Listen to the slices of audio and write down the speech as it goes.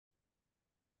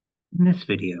In this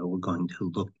video, we're going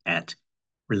to look at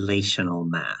relational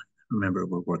math. Remember,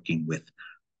 we're working with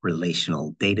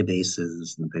relational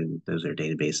databases, and those are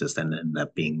databases that end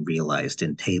up being realized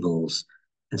in tables.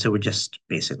 And so we're just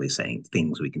basically saying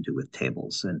things we can do with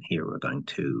tables. And here we're going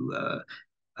to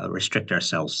restrict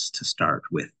ourselves to start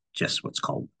with just what's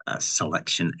called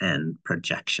selection and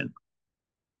projection.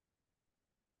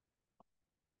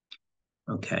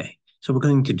 Okay, so we're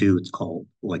going to do what's called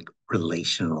like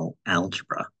relational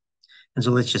algebra. And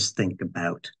so let's just think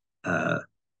about uh,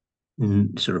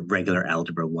 sort of regular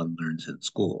algebra one learns in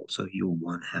school. So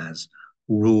one has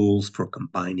rules for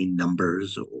combining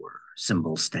numbers or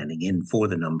symbols standing in for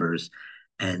the numbers.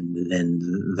 And then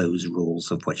those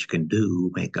rules of what you can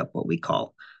do make up what we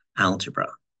call algebra.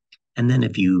 And then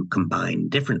if you combine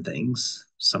different things,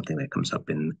 something that comes up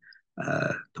in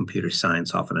computer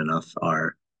science often enough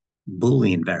are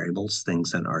Boolean variables,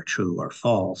 things that are true or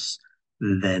false,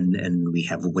 then and we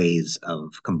have ways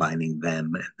of combining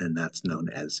them, and then that's known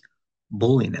as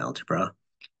Boolean algebra.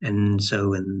 And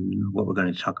so, what we're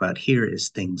going to talk about here is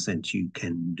things that you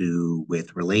can do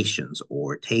with relations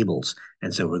or tables.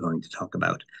 And so, we're going to talk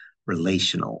about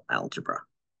relational algebra.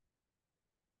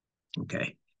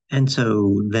 Okay. And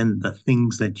so, then the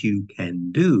things that you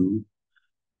can do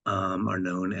are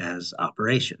known as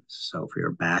operations. So, if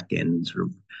you're back in sort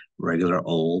of regular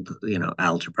old,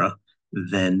 algebra,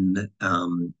 then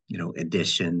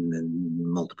addition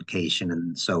and multiplication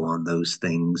and so on, those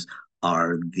things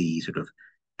are the sort of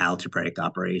algebraic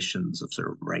operations of sort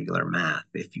of regular math.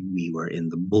 If we were in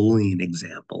the Boolean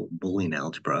example, Boolean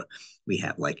algebra, we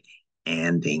have like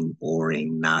anding,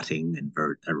 oring, knotting,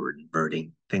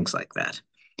 inverting, things like that.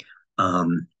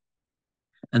 Um,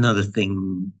 Another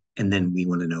thing, and then we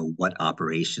want to know what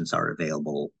operations are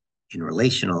available in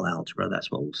relational algebra. That's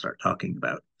what we'll start talking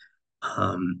about.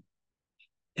 Um,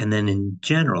 and then in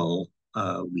general,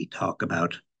 we talk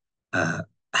about uh,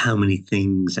 how many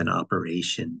things an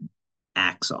operation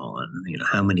acts on,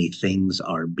 how many things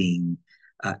are being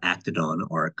acted on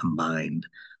or combined.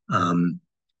 Um,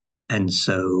 and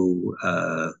so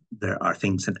there are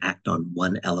things that act on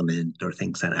one element or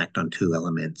things that act on two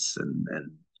elements, and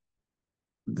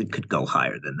it could go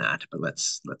higher than that, but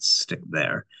let's stick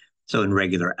there. So in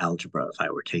regular algebra,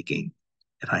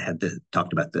 if I had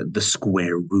talked about the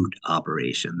square root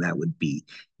operation, that would be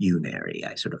unary.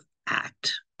 I sort of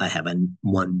act. I have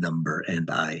one number and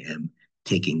I am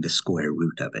taking the square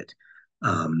root of it.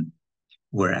 Um,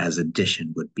 Whereas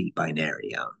addition would be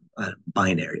binary, a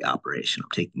binary operation. I'm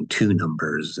taking two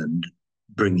numbers and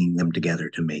bringing them together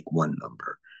to make one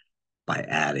number by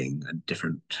adding a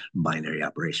different binary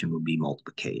operation would be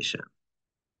multiplication.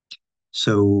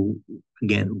 So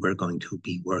again, we're going to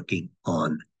be working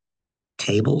on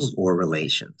tables or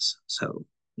relations. So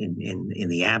in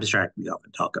the abstract, we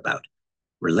often talk about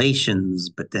relations,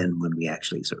 but then when we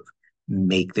actually sort of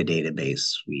make the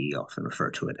database, we often refer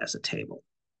to it as a table.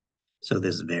 So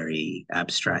this very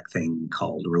abstract thing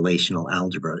called relational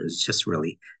algebra is just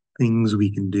really things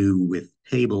we can do with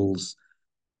tables.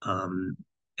 Um,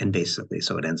 and basically,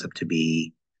 so it ends up to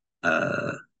be,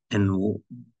 uh, and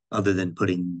other than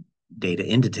putting data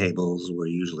into tables, we're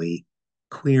usually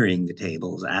querying the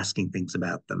tables, asking things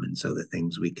about them. And so the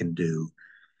things we can do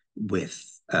with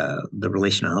the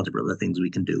relational algebra, the things we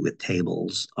can do with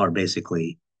tables are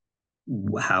basically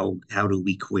how do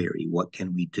we query? What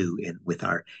can we do with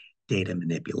our data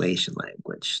manipulation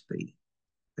language?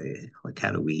 Like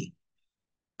how do we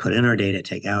put in our data,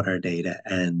 take out our data,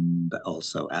 and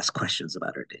also ask questions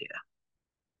about our data.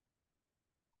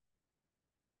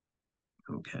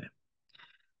 Okay.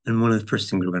 And one of the first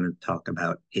things we're going to talk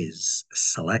about is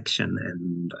selection.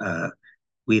 And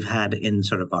we've had in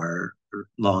sort of our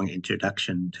long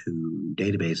introduction to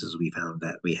databases, we found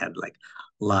that we had like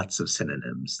lots of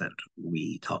synonyms that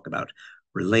we talk about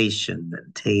relation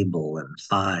and table and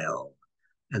file.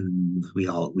 And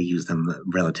we use them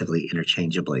relatively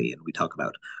interchangeably. And we talk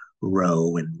about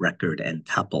row and record and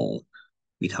tuple.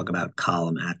 We talk about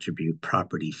column, attribute,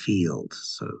 property, field.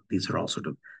 So these are all sort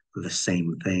of the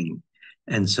same thing.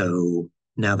 And so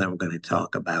now that we're going to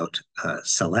talk about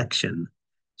selection,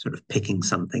 sort of picking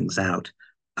some things out,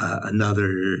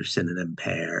 another synonym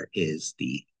pair is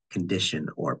the condition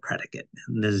or predicate.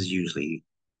 And this is usually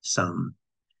some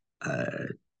uh,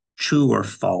 true or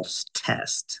false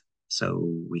test. So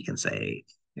we can say,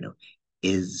 you know,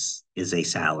 is a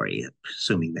salary,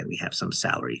 assuming that we have some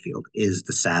salary field, is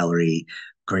the salary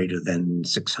greater than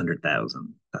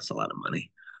 600,000? That's a lot of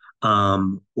money.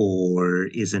 Or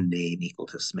is a name equal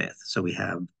to Smith? So we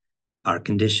have our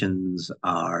conditions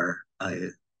are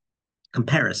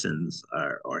comparisons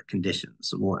or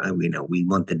conditions. We know we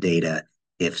want the data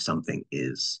if something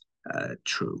is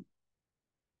true.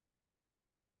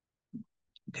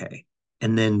 Okay.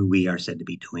 And then we are said to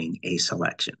be doing a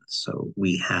selection. So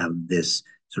we have this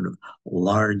sort of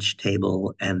large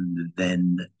table, and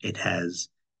then it has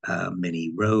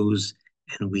many rows,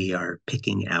 and we are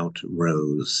picking out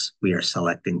rows. We are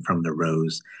selecting from the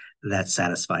rows that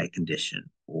satisfy a condition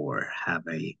or have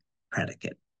a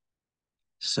predicate.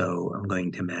 So I'm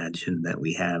going to imagine that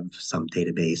we have some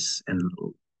database, and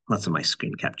lots of my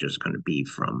screen capture is going to be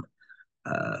from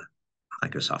uh,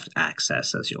 Microsoft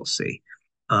Access, as you'll see.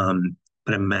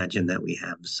 But imagine that we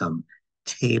have some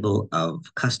table of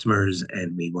customers,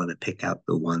 and we want to pick out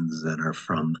the ones that are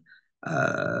from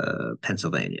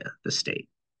Pennsylvania, the state.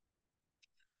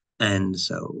 And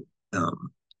so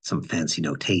some fancy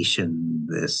notation.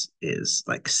 This is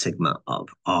like sigma of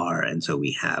R. And so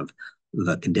we have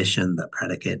the condition, the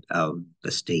predicate of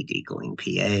the state equaling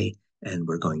PA, and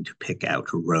we're going to pick out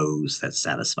rows that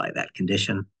satisfy that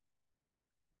condition.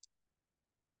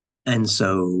 And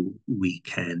so we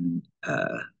can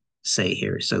say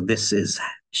here, so this is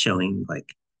showing like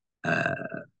uh,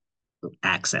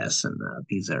 access, and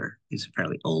these are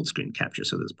fairly old screen capture.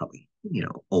 So there's probably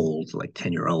old, like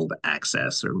 10-year-old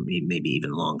access, or maybe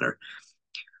even longer.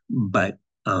 But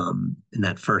in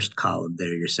that first column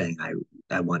there, you're saying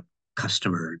I want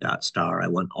customer dot star. I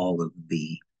want all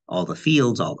the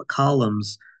fields, all the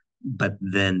columns. But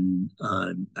then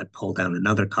I pull down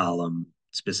another column,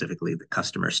 specifically the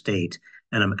customer state,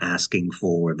 and I'm asking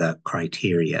for the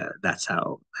criteria. That's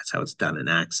how it's done in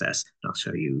Access. I'll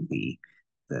show you the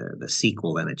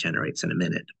SQL that it generates in a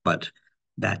minute. But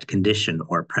that condition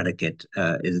or predicate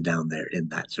is down there in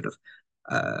that sort of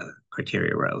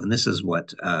criteria row. And this is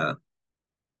what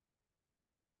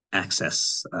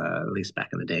Access, at least back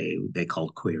in the day, they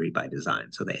called query by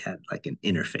design. So they had like an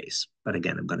interface. But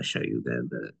again, I'm going to show you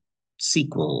the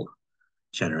SQL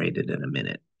generated in a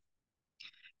minute.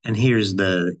 And here's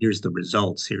the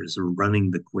results. Here's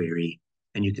running the query,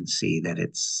 and you can see that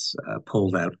it's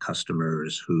pulled out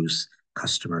customers whose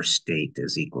customer state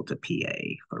is equal to PA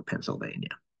for Pennsylvania.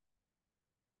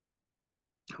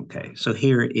 Okay, so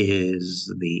here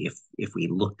is if we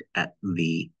looked at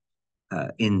the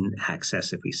in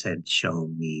Access, if we said show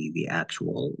me the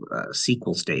actual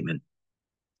SQL statement,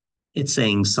 it's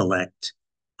saying select.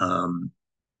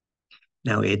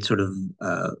 Now it sort of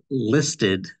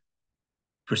listed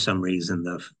for some reason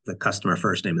the customer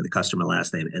first name and the customer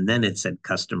last name, and then it said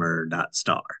customer dot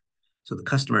star. So the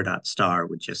customer dot star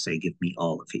would just say give me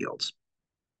all the fields.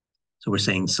 So we're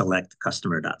saying select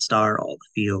customer dot star, all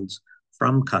the fields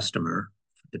from customer,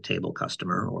 the table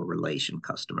customer or relation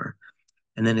customer.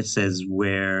 And then it says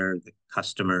where the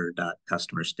customer dot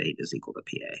customer state is equal to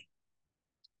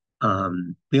PA.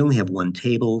 We only have one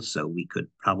table, so we could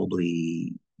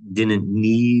probably didn't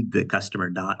need the customer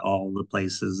dot all the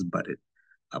places, but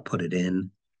I'll put it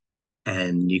in,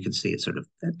 and you can see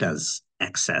it does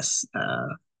excess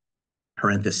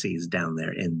parentheses down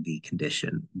there in the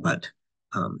condition, but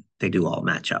they do all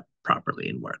match up properly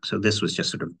and work. So this was just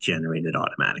sort of generated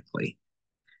automatically.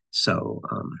 So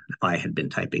if I had been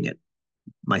typing it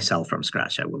myself from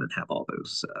scratch, I wouldn't have all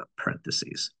those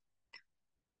parentheses.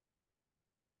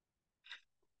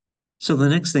 So the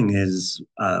next thing is,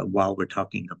 while we're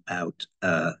talking about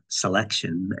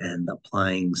selection and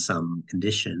applying some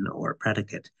condition or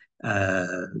predicate,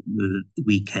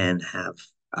 we can have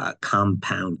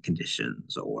compound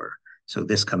conditions. Or so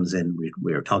this comes in.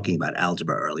 We were talking about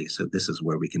algebra early, so this is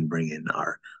where we can bring in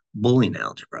our Boolean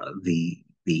algebra. The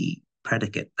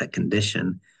predicate, the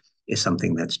condition, is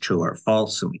something that's true or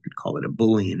false, and we could call it a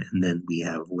Boolean. And then we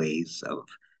have ways of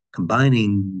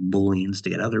combining Booleans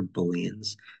to get other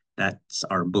Booleans. That's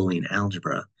our Boolean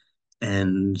algebra.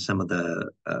 And some of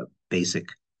the basic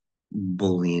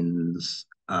Booleans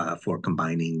for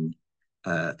combining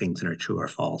things that are true or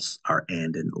false are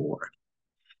and or.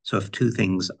 So if two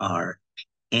things are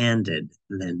anded,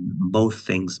 then both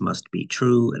things must be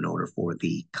true in order for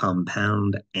the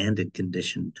compound anded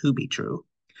condition to be true.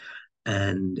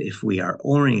 And if we are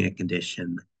oring a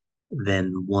condition,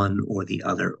 then one or the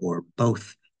other or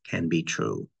both can be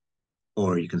true.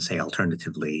 Or you can say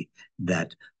alternatively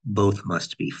that both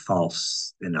must be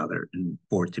false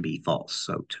for it to be false.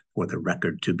 So for the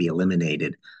record to be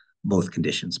eliminated, both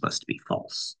conditions must be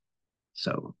false.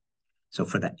 So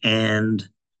for the and,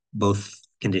 both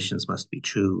conditions must be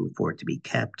true for it to be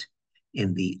kept.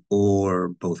 In the or,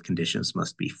 both conditions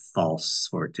must be false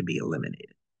for it to be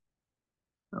eliminated.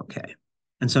 Okay.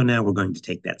 And so now we're going to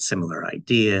take that similar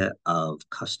idea of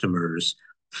customers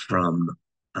from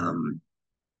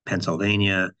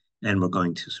Pennsylvania, and we're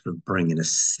going to sort of bring in a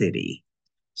city.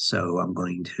 So I'm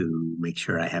going to make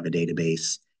sure I have a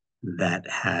database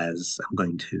I'm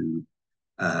going to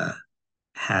uh,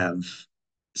 have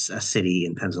a city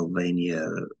in Pennsylvania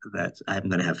that I'm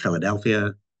going to have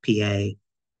Philadelphia, PA,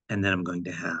 and then I'm going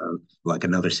to have like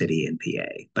another city in PA.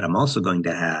 But I'm also going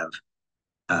to have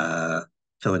uh,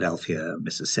 Philadelphia,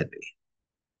 Mississippi.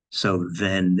 So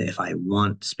then, if I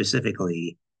want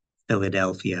specifically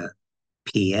Philadelphia,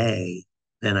 PA,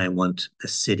 then I want the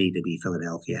city to be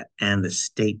Philadelphia and the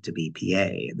state to be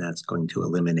PA. And that's going to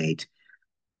eliminate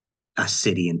a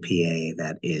city in PA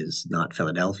that is not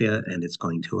Philadelphia, and it's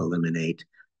going to eliminate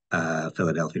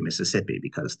Philadelphia, Mississippi,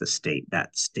 because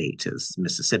that state is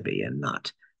Mississippi and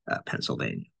not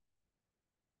Pennsylvania.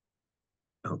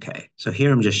 Okay, so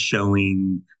here I'm just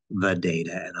showing the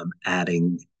data, and I'm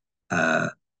adding. Uh,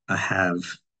 I have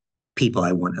people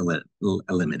I want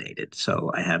eliminated.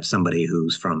 So I have somebody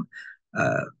who's from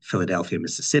Philadelphia,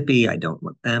 Mississippi. I don't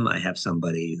want them. I have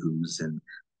somebody who's in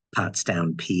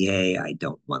Pottstown, PA. I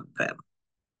don't want them.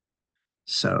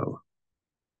 So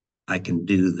I can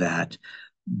do that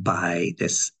by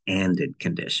this ANDed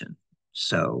condition.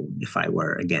 So if I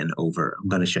were, again, over, I'm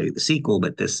going to show you the sequel,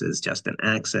 but this is just an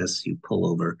access. You pull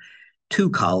over two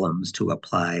columns to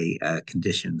apply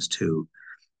conditions to,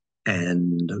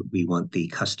 and we want the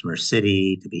customer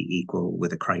city to be equal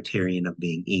with a criterion of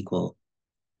being equal.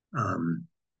 Um,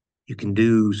 you can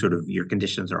do sort of, your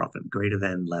conditions are often greater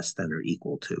than, less than, or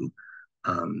equal to.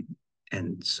 Um,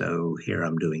 and so here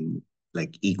I'm doing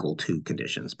like equal to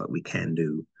conditions, but we can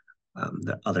do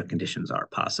the other conditions are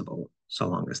possible so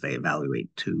long as they evaluate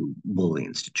two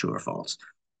Booleans to true or false.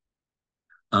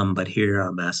 But here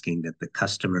I'm asking that the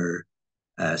customer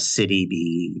city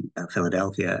be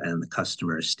Philadelphia and the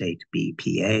customer state be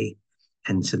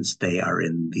PA. And since they are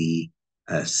in the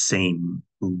same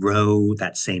row,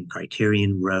 that same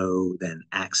criterion row, then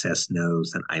access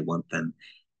knows that I want them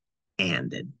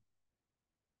ANDed.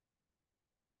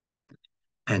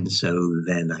 And so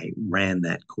then I ran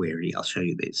that query. I'll show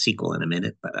you the SQL in a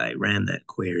minute, but I ran that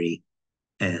query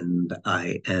and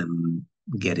I am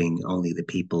getting only the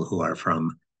people who are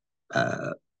from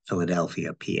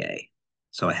Philadelphia, PA.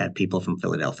 So I had people from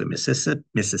Philadelphia,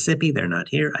 Mississippi. They're not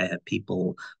here. I have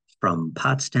people from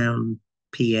Pottstown,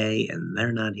 PA, and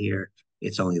they're not here.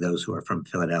 It's only those who are from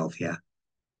Philadelphia.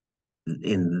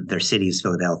 In their city is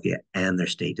Philadelphia and their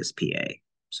state is PA.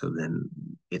 So then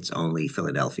it's only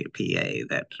Philadelphia, PA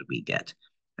that we get.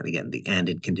 And again, the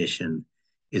ANDed condition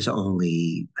is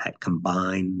only that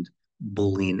combined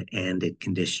Boolean ANDed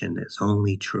condition is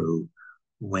only true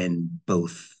when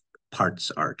both parts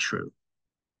are true.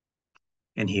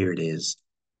 And here it is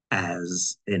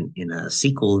as in a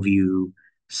SQL view,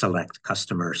 select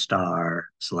customer star,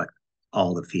 select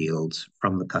all the fields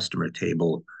from the customer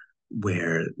table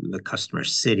where the customer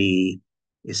city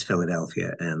is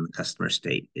Philadelphia and the customer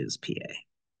state is PA.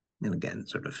 And again,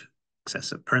 sort of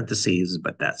excessive parentheses,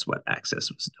 but that's what Access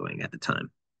was doing at the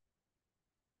time.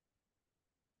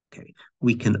 Okay,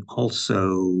 we can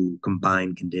also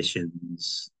combine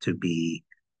conditions to be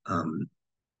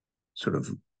sort of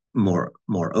more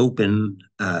open.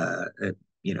 The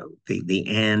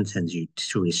and tends you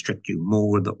to restrict you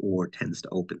more. The or tends to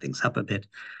open things up a bit,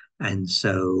 and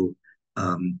so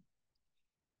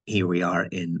here we are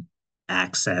in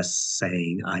Access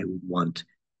saying I want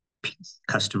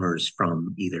customers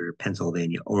from either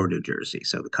Pennsylvania or New Jersey.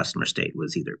 So the customer state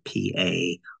was either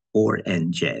PA or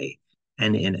NJ.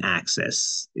 And in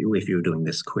Access, if you're doing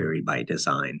this query by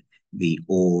design, the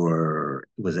or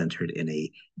was entered in a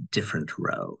different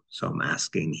row. So I'm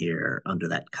asking here under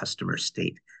that customer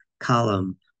state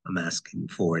column, I'm asking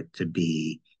for it to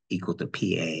be equal to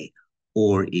PA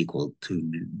or equal to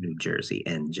New Jersey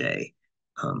NJ.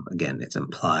 Again, it's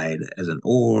implied as an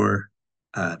or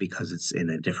because it's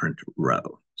in a different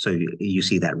row. So you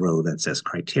see that row that says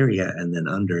criteria, and then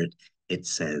under it, it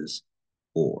says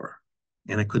or.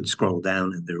 And I could scroll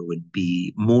down and there would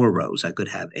be more rows. I could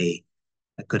have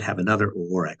another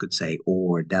or, I could say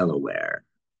or Delaware,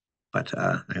 but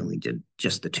I only did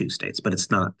just the two states, but it's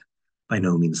not by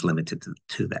no means limited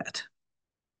to that.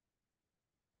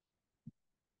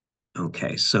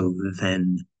 Okay, so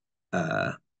then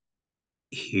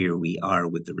here we are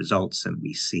with the results, and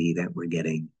we see that we're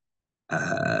getting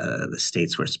the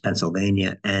states were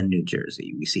Pennsylvania and New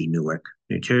Jersey. We see Newark,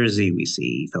 New Jersey. We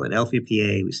see Philadelphia,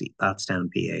 PA. We see Pottstown,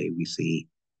 PA. We see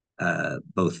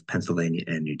both Pennsylvania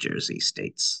and New Jersey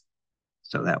states.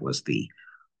 So that was the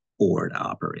ORed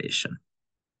operation.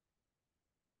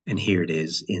 And here it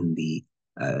is in the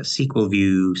SQL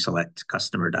view, select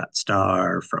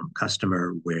customer.star from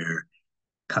customer, where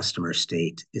customer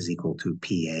state is equal to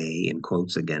PA in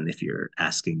quotes. Again, if you're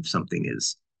asking if something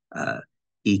is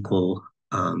equal.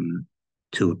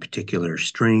 to a particular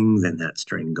string, then that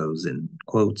string goes in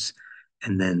quotes,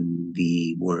 and then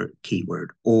the word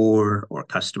keyword or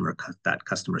customer, that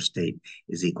customer state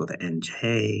is equal to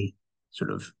nj,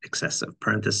 sort of excessive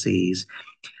parentheses,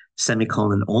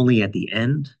 semicolon only at the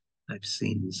end. I've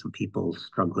seen some people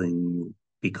struggling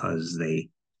because they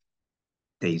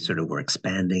sort of were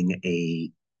expanding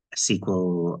a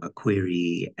SQL, a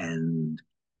query, and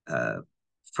uh,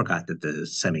 forgot that the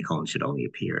semicolon should only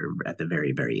appear at the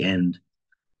very, very end.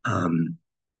 Um,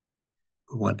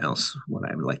 what else would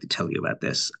I would like to tell you about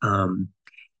this?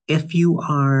 If you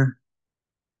are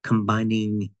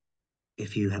combining,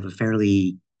 if you have a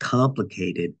fairly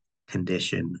complicated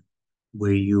condition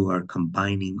where you are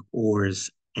combining ors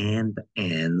and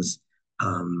ands,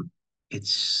 um,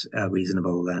 it's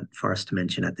reasonable that for us to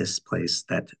mention at this place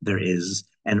that there is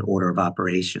an order of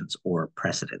operations or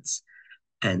precedence.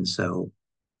 And so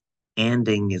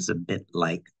anding is a bit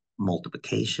like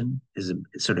multiplication, is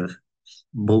a sort of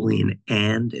Boolean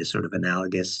and is sort of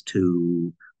analogous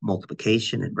to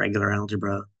multiplication in regular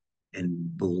algebra, and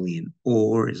Boolean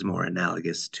or is more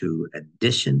analogous to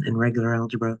addition in regular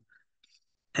algebra.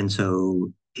 And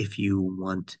so if you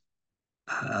want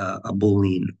a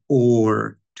Boolean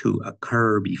or to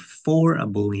occur before a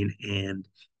Boolean and,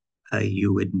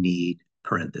 you would need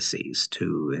parentheses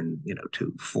to, and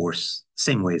to force,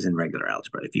 same ways in regular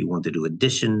algebra. If you want to do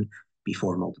addition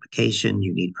before multiplication,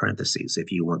 you need parentheses.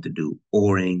 If you want to do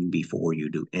oring before you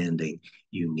do anding,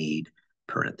 you need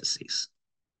parentheses.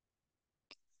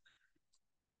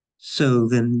 So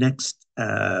the next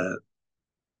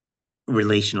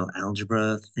relational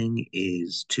algebra thing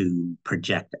is to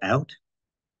project out.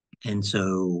 And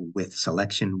so with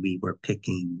selection, we were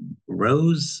picking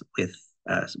rows.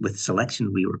 With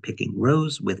selection, we were picking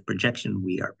rows. With projection,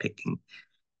 we are picking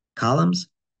columns.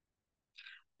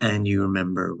 And you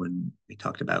remember when we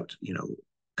talked about,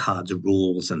 COD's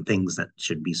rules and things that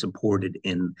should be supported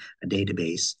in a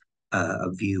database,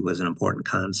 a view was an important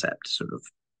concept, sort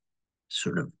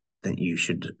of that you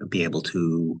should be able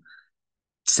to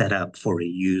set up for a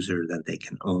user that they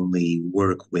can only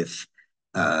work with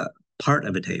uh, part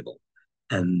of a table,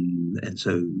 and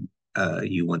so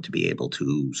you want to be able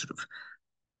to sort of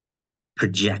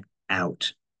project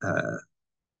out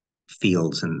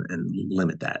fields and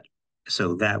limit that.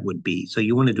 So that would be, so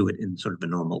you want to do it in sort of a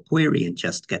normal query and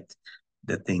just get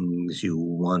the things you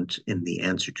want in the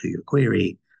answer to your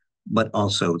query, but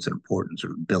also it's an important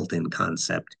sort of built-in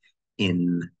concept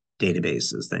in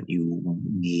databases that you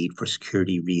need for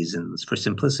security reasons, for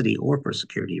simplicity or for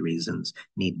security reasons,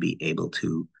 need to be able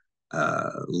to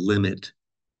limit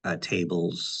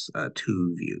tables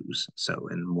to views. So,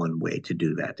 and one way to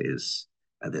do that is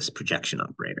this projection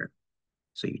operator.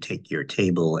 So you take your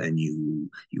table and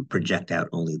you project out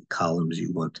only the columns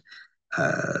you want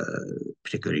a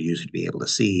particular user to be able to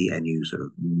see, and you sort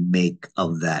of make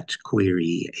of that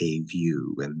query a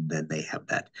view, and then they have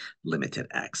that limited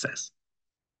access.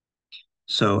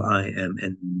 So I am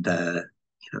in the,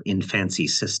 in fancy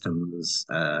systems,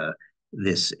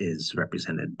 this is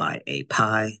represented by a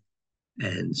pie.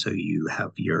 And so you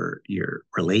have your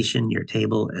relation, your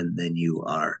table, and then you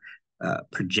are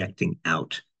projecting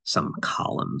out some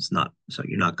columns. Not so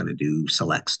you're not going to do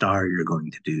select star. You're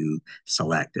going to do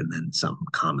select and then some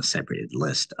comma separated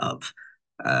list of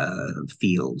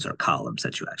fields or columns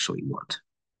that you actually want.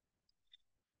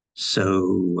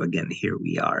 So again, here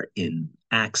we are in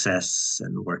Access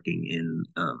and working in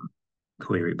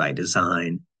query by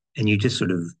design, and you just sort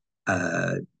of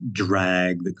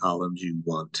drag the columns you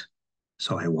want.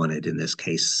 So I wanted, in this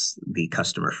case, the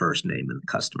customer first name and the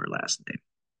customer last name.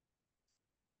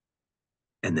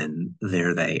 And then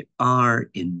there they are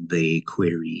in the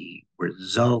query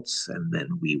results, and then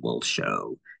we will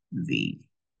show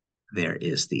there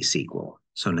is the SQL.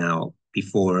 So now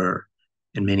before,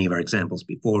 in many of our examples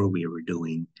before, we were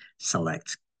doing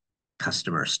select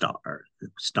customer star.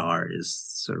 Star is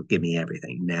sort of give me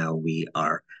everything. Now we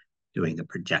are doing a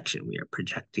projection. We are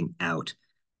projecting out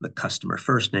the customer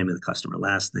first name and the customer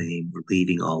last name. We're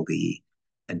leaving all the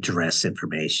address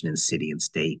information and city and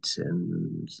state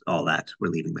and all that. We're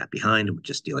leaving that behind, and we're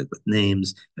just dealing with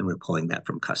names, and we're pulling that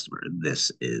from customer.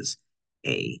 This is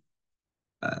a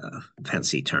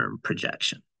fancy term,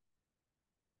 projection.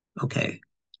 Okay,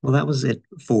 well, that was it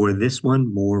for this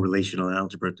one. More relational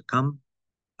algebra to come.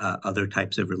 Other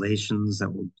types of relations that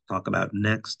we'll talk about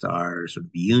next are sort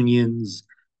of unions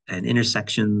and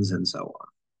intersections and so on.